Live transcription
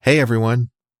Hey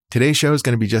everyone. Today's show is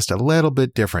going to be just a little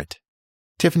bit different.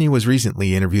 Tiffany was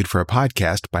recently interviewed for a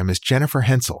podcast by Miss Jennifer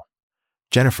Henczel.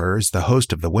 Jennifer is the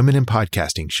host of the Women in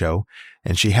Podcasting show,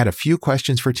 and she had a few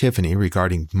questions for Tiffany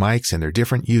regarding mics and their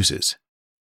different uses.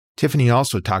 Tiffany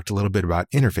also talked a little bit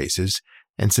about interfaces,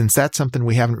 and since that's something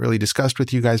we haven't really discussed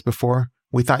with you guys before,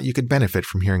 we thought you could benefit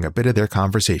from hearing a bit of their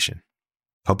conversation.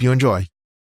 Hope you enjoy.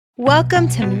 Welcome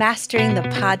to Mastering the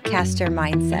Podcaster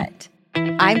Mindset.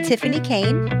 I'm Tiffany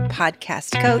Kane,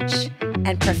 podcast coach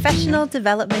and professional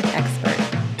development expert.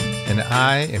 And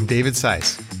I am David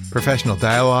Seiss, professional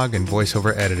dialogue and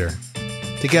voiceover editor.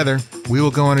 Together, we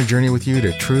will go on a journey with you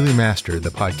to truly master the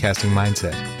podcasting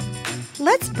mindset.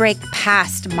 Let's break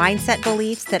past mindset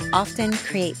beliefs that often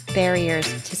create barriers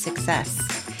to success.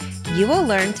 You will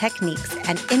learn techniques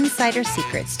and insider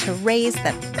secrets to raise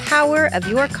the power of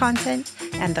your content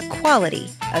and the quality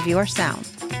of your sound.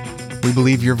 We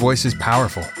believe your voice is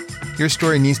powerful. Your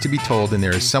story needs to be told, and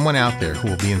there is someone out there who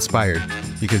will be inspired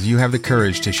because you have the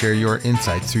courage to share your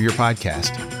insights through your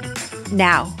podcast.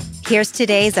 Now, here's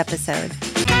today's episode.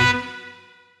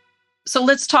 So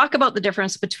let's talk about the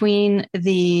difference between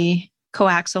the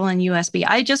coaxial and USB.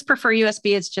 I just prefer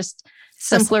USB. It's just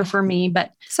simpler for me.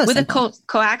 But with a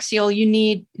coaxial,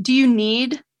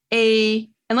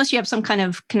 unless you have some kind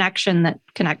of connection that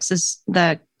connects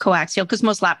the coaxial, because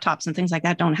most laptops and things like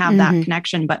that don't have that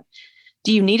connection. But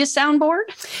do you need a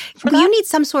soundboard for that? You need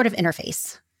some sort of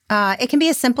interface. It can be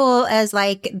as simple as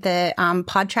like the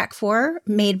PodTrack 4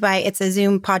 it's a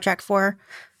Zoom PodTrack 4.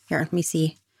 Here, let me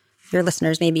see. Your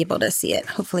listeners may be able to see it.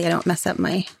 Hopefully I don't mess up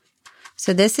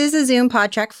So this is a Zoom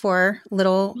PodTrack 4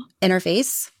 little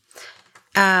interface.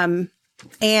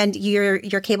 And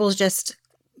your cables just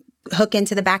hook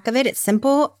into the back of it. It's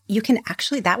simple. You can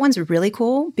actually, that one's really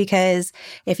cool because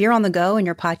if you're on the go and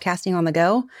you're podcasting on the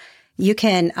go, you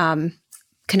can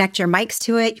connect your mics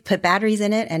to it, you put batteries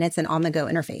in it, and it's an on-the-go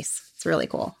interface. It's really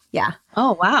cool. Yeah.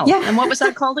 Oh, wow. Yeah. And what was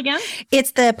that called again?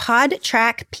 It's the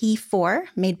PodTrack P4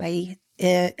 made by,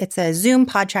 it's a Zoom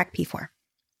PodTrack P4.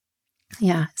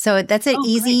 Yeah. So that's an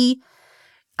easy,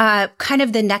 kind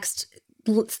of the next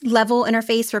level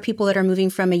interface for people that are moving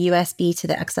from a USB to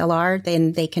the XLR.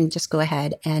 Then they can just go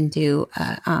ahead and do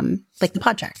like the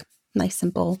PodTrack. Nice,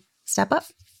 simple step up.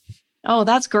 Oh,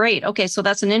 that's great. Okay, so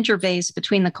that's an interface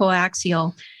between the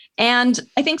coaxial. And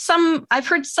I think I've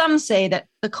heard some say that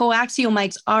the coaxial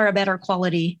mics are a better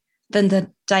quality than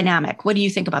the dynamic. What do you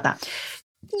think about that?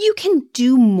 You can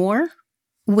do more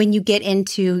when you get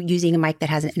into using a mic that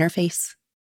has an interface.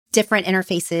 Different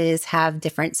interfaces have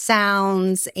different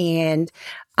sounds, and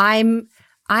I'm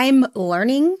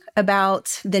learning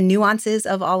about the nuances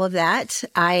of all of that.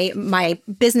 My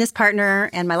business partner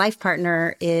and my life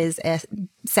partner is a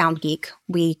sound geek.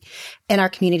 We, in our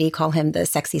community, call him the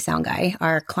sexy sound guy.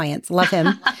 Our clients love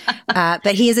him,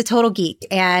 but he is a total geek.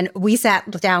 And we sat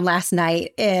down last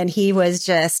night, and he was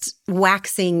just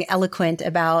waxing eloquent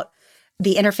about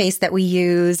the interface that we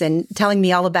use and telling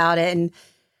me all about it.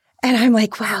 And I'm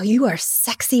like, wow, you are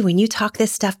sexy when you talk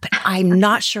this stuff, but I'm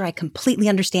not sure I completely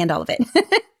understand all of it.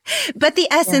 But the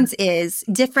essence is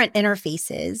different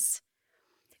interfaces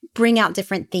bring out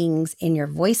different things in your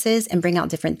voices and bring out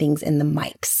different things in the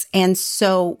mics. And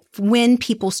so when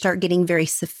people start getting very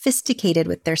sophisticated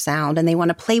with their sound and they want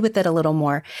to play with it a little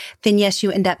more, then yes,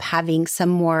 you end up having some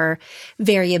more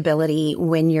variability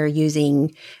when you're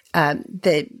using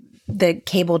the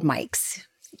cabled mics.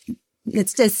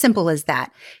 It's as simple as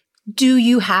that. Do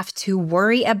you have to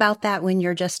worry about that when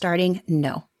you're just starting?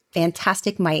 No.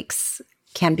 Fantastic mics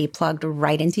can be plugged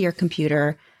right into your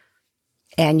computer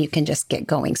and you can just get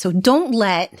going. So don't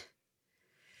let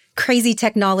crazy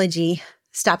technology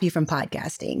stop you from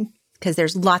podcasting because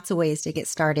there's lots of ways to get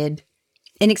started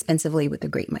inexpensively with a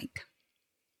great mic.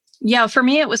 Yeah, for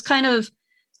me, it was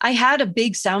I had a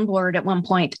big soundboard at one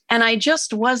point and I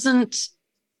just wasn't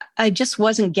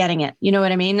getting it. You know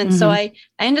what I mean? And so I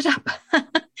ended up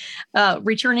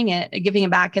returning it, giving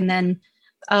it back, and then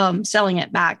selling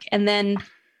it back. And then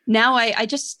now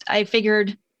I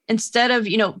figured instead of,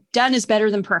 done is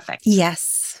better than perfect.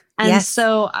 Yes. And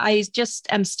so I just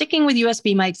am sticking with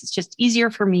USB mics. It's just easier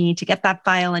for me to get that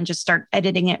file and just start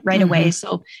editing it right away.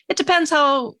 So it depends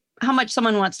how much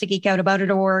someone wants to geek out about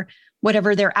it or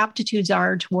whatever their aptitudes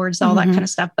are towards all that kind of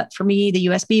stuff. But for me, the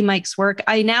USB mics work.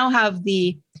 I now have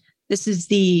this is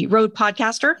the Rode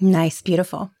Podcaster. Nice,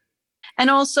 beautiful. And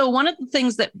also one of the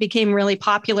things that became really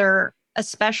popular,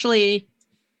 especially,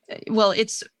 well,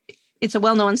 it's a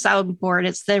well-known soundboard.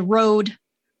 It's the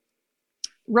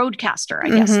Rodecaster, I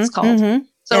guess it's called.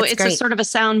 So it's a sort of a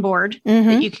soundboard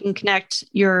that you can connect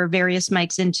your various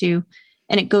mics into,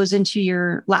 and it goes into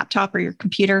your laptop or your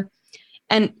computer.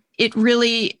 And it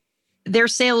really, their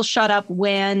sales shot up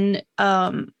when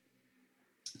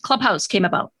Clubhouse came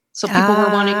about. So people were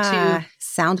wanting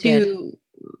to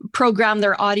program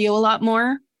their audio a lot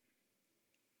more.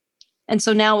 And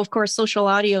so now, of course, social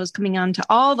audio is coming onto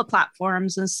all the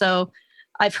platforms. And so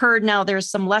I've heard now there's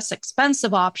some less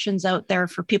expensive options out there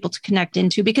for people to connect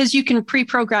into, because you can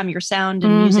pre-program your sound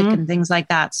and music and things like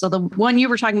that. So the one you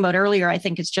were talking about earlier, I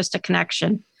think it's just a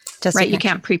connection, right? You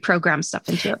can't pre-program stuff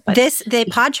into it. But the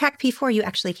PodTrack P4, you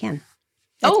actually can.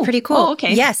 It's pretty cool. Oh,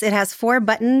 okay. Yes, it has 4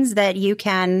 buttons that you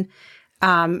can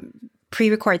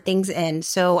pre-record things in.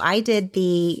 So I did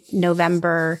the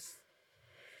November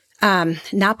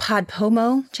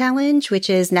NaPodPoMo challenge, which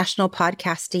is National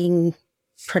Podcasting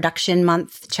Production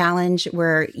Month challenge,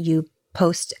 where you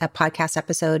post a podcast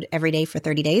episode every day for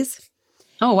 30 days.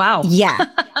 Oh, wow. Yeah.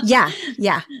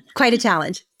 Quite a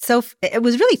challenge. So it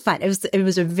was really fun. It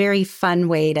was a very fun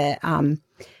way to,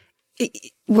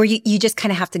 where you just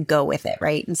kind of have to go with it,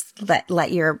 right? And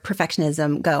let your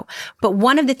perfectionism go. But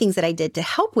one of the things that I did to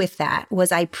help with that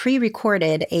was I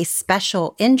pre-recorded a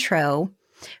special intro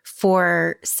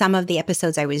for some of the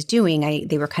episodes I was doing.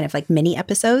 They were kind of like mini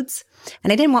episodes,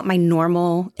 and I didn't want my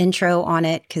normal intro on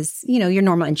it because, your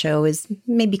normal intro is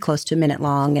maybe close to a minute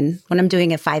long. And when I'm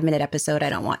doing a 5-minute episode, I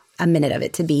don't want a minute of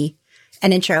it to be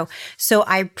an intro. So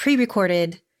I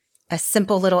pre-recorded a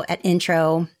simple little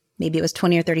intro. Maybe it was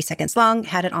 20 or 30 seconds long,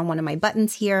 had it on one of my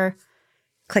buttons here,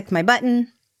 clicked my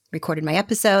button, recorded my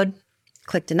episode,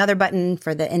 clicked another button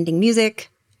for the ending music.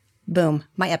 Boom,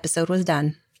 my episode was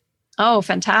done. Oh,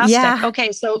 fantastic. Yeah.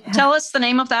 Okay, so tell us the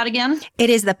name of that again. It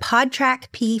is the PodTrack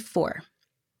P4.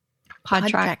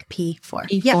 PodTrack P4.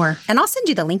 Yep. And I'll send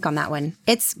you the link on that one.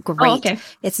 It's great. Oh, okay.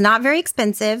 It's not very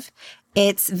expensive.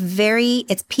 It's PodTrack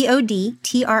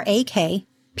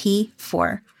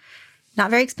P4. Not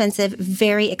very expensive,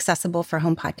 very accessible for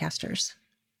home podcasters.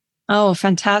 Oh,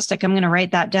 fantastic. I'm going to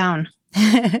write that down.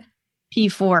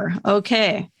 P4.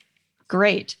 Okay,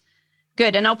 great.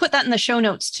 Good. And I'll put that in the show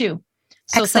notes too.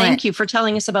 So Thank you for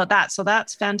telling us about that. So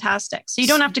that's fantastic. So you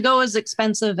don't have to go as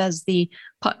expensive as the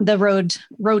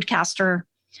Rodecaster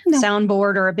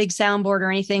soundboard or a big soundboard or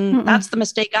anything. Mm-mm. That's the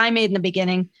mistake I made in the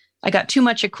beginning. I got too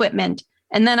much equipment.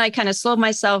 And then I kind of slowed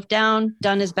myself down.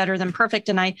 Done is better than perfect.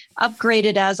 And I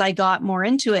upgraded as I got more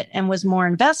into it and was more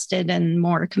invested and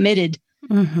more committed.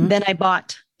 Mm-hmm. Then I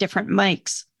bought different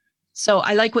mics. So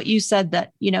I like what you said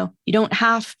that, you don't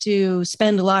have to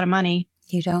spend a lot of money.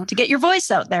 You don't. To get your voice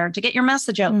out there, to get your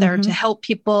message out there, to help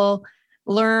people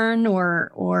learn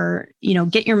or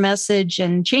get your message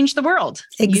and change the world.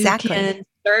 Exactly. You can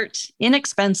start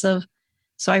inexpensive.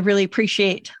 So I really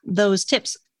appreciate those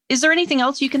tips. Is there anything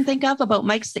else you can think of about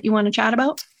mics that you want to chat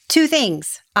about? 2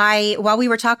 things. While we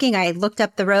were talking, I looked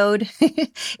up the Rode.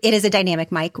 It is a dynamic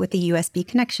mic with a USB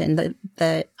connection,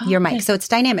 your mic. So it's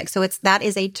dynamic. So that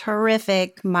is a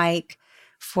terrific mic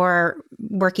for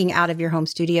working out of your home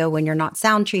studio when you're not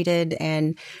sound treated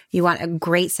and you want a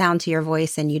great sound to your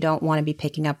voice and you don't want to be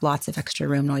picking up lots of extra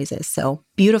room noises. So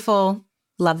beautiful.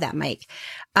 Love that mic.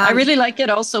 I really like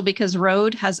it also because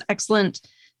Rode has excellent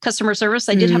customer service.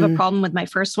 I did have a problem with my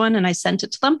first one and I sent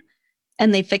it to them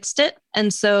and they fixed it.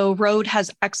 And so Rode has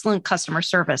excellent customer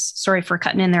service. Sorry for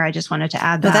cutting in there. I just wanted to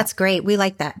add that. Oh, that's great. We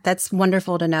like that. That's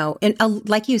wonderful to know. And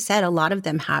like you said, a lot of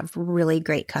them have really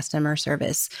great customer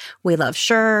service. We love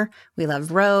Shure. We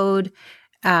love Rode.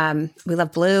 We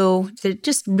love Blue. They're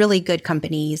just really good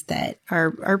companies that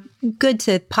are good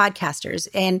to podcasters.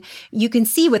 And you can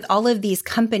see with all of these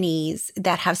companies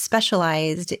that have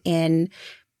specialized in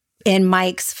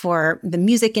mics for the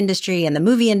music industry and the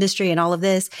movie industry and all of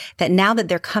this, that now that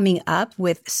they're coming up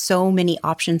with so many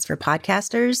options for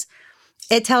podcasters,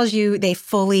 it tells you they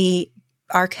fully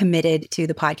are committed to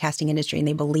the podcasting industry and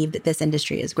they believe that this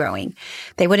industry is growing.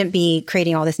 They wouldn't be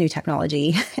creating all this new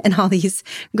technology and all these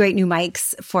great new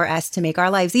mics for us to make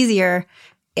our lives easier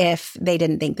if they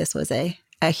didn't think this was a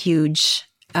huge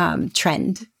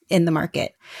trend in the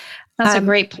market. That's a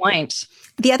great point.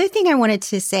 The other thing I wanted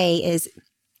to say is,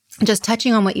 just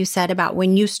touching on what you said about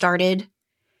when you started,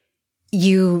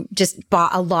 you just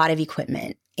bought a lot of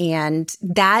equipment. And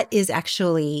that is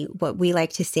actually what we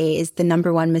like to say is the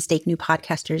number one mistake new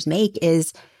podcasters make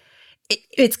is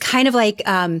it's kind of like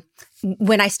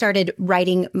when I started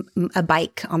riding a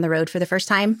bike on the road for the first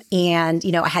time and,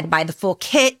 I had to buy the full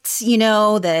kit, you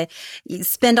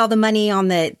spend all the money on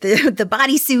the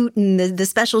bodysuit and the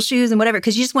special shoes and whatever,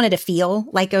 because you just wanted to feel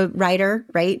like a rider,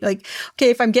 right? Like, okay,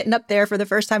 if I'm getting up there for the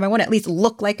first time, I want to at least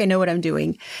look like I know what I'm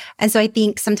doing. And so I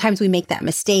think sometimes we make that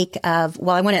mistake of,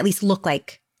 well, I want to at least look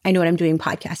like I know what I'm doing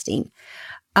podcasting.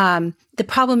 The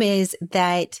problem is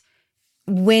that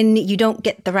when you don't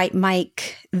get the right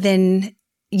mic, then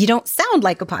you don't sound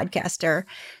like a podcaster.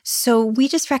 So we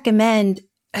just recommend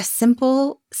a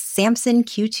simple Samson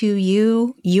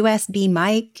Q2U USB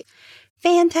mic.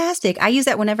 Fantastic. I use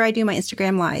that whenever I do my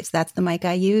Instagram lives. That's the mic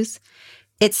I use.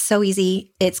 It's so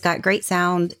easy. It's got great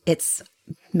sound. It's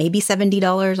maybe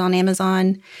 $70 on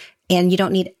Amazon, and you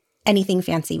don't need anything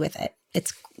fancy with it.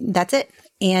 That's it.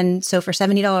 And so for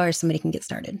 $70, somebody can get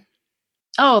started.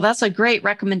 Oh, that's a great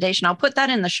recommendation. I'll put that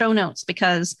in the show notes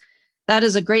because that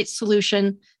is a great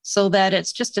solution so that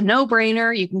it's just a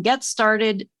no-brainer. You can get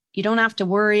started. You don't have to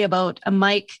worry about a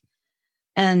mic.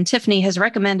 And Tiffany has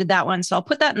recommended that one. So I'll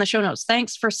put that in the show notes.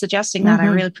 Thanks for suggesting that. I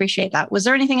really appreciate that. Was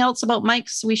there anything else about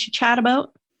mics we should chat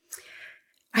about?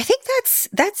 I think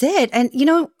that's it. And,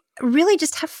 really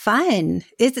just have fun.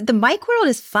 The mic world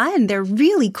is fun. They're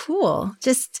really cool.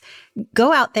 Just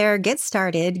go out there, get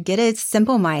started, get a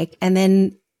simple mic, and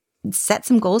then set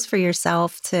some goals for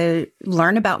yourself to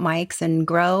learn about mics and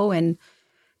grow and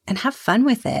have fun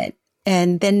with it.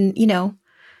 And then,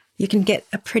 you can get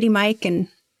a pretty mic and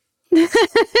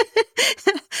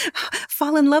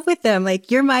fall in love with them. Like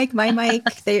your mic, my mic,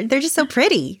 they're just so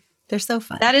pretty. They're so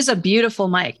fun. That is a beautiful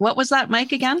mic. What was that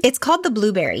mic again? It's called the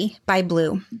Blueberry by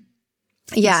Blue.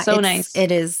 Yeah, it's so nice.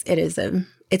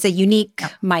 It's a unique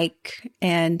mic,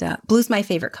 and blue's my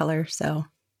favorite color. So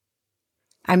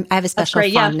I have a special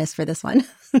fondness for this one.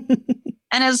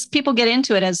 And as people get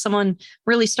into it, as someone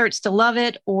really starts to love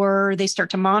it, or they start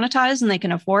to monetize and they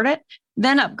can afford it,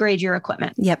 then upgrade your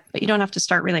equipment. Yep. But you don't have to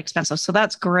start really expensive. So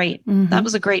that's great. That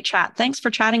was a great chat. Thanks for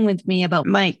chatting with me about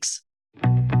mics.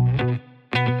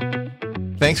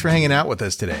 Thanks for hanging out with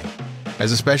us today.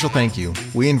 As a special thank you,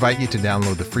 we invite you to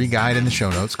download the free guide in the show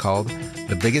notes called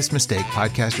The Biggest Mistake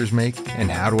Podcasters Make and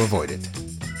How to Avoid It.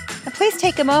 And please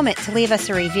take a moment to leave us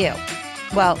a review.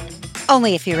 Well,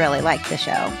 only if you really like the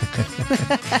show.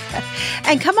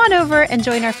 And come on over and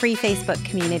join our free Facebook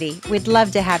community. We'd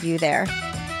love to have you there.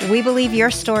 We believe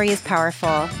your story is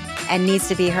powerful and needs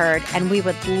to be heard, and we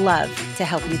would love to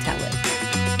help you tell it.